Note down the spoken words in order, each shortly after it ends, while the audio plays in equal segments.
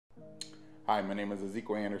Hi, my name is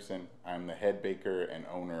Ezekiel Anderson. I'm the head baker and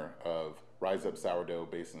owner of Rise Up Sourdough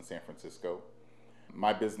based in San Francisco.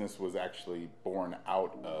 My business was actually born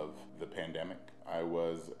out of the pandemic. I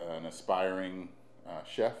was an aspiring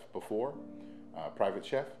chef before, private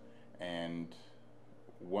chef, and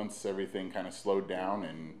once everything kind of slowed down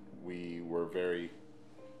and we were very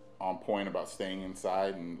on point about staying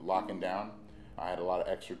inside and locking down, I had a lot of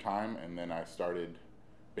extra time, and then I started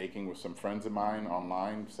baking with some friends of mine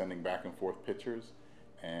online, sending back and forth pictures,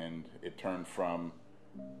 and it turned from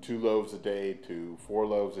 2 loaves a day to 4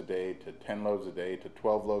 loaves a day to 10 loaves a day to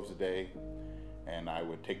 12 loaves a day. And I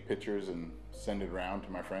would take pictures and send it around to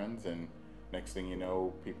my friends, and next thing you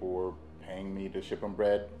know, people were paying me to ship them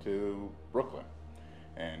bread to Brooklyn.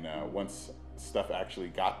 And once stuff actually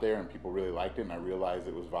got there and people really liked it and I realized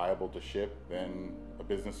it was viable to ship, then a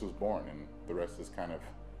business was born, and the rest has kind of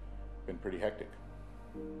been pretty hectic.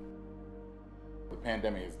 The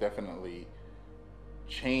pandemic has definitely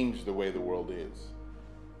changed the way the world is.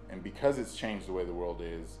 And because it's changed the way the world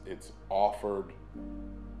is, it's offered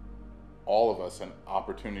all of us an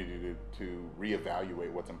opportunity to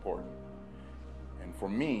reevaluate what's important. And for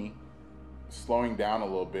me, slowing down a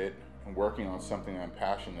little bit and working on something I'm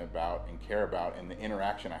passionate about and care about, and the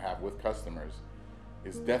interaction I have with customers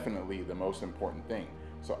is definitely the most important thing.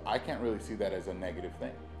 So I can't really see that as a negative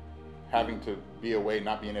thing. Having to be away,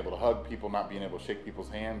 not being able to hug people, not being able to shake people's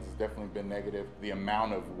hands has definitely been negative. The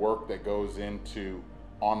amount of work that goes into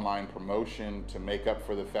online promotion to make up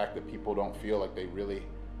for the fact that people don't feel like they really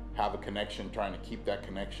have a connection, trying to keep that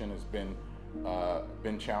connection, has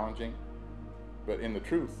been challenging. But in the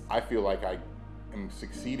truth, I feel like I am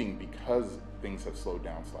succeeding because things have slowed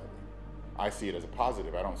down slightly. I see it as a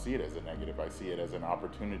positive. I don't see it as a negative. I see it as an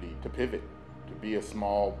opportunity to pivot, to be a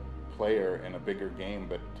small player in a bigger game,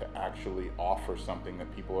 but to actually offer something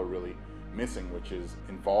that people are really missing, which is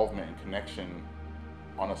involvement and connection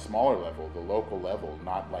on a smaller level, the local level,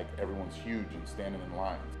 not like everyone's huge and standing in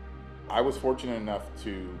lines. I was fortunate enough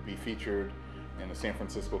to be featured in the San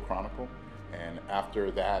Francisco Chronicle, and after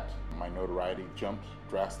that, my notoriety jumped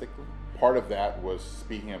drastically. Part of that was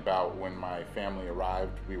speaking about when my family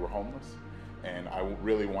arrived, we were homeless, and I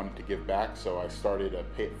really wanted to give back, so I started a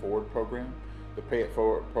Pay It Forward program. The Pay It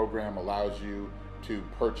Forward program allows you to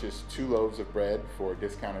purchase 2 loaves of bread for a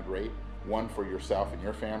discounted rate, one for yourself and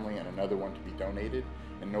your family and another one to be donated.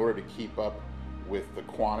 In order to keep up with the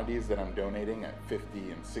quantities that I'm donating at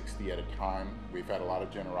 50 and 60 at a time, we've had a lot of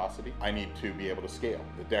generosity. I need to be able to scale.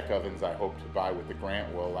 The deck ovens I hope to buy with the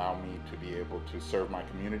grant will allow me to be able to serve my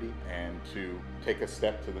community and to take a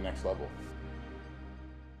step to the next level.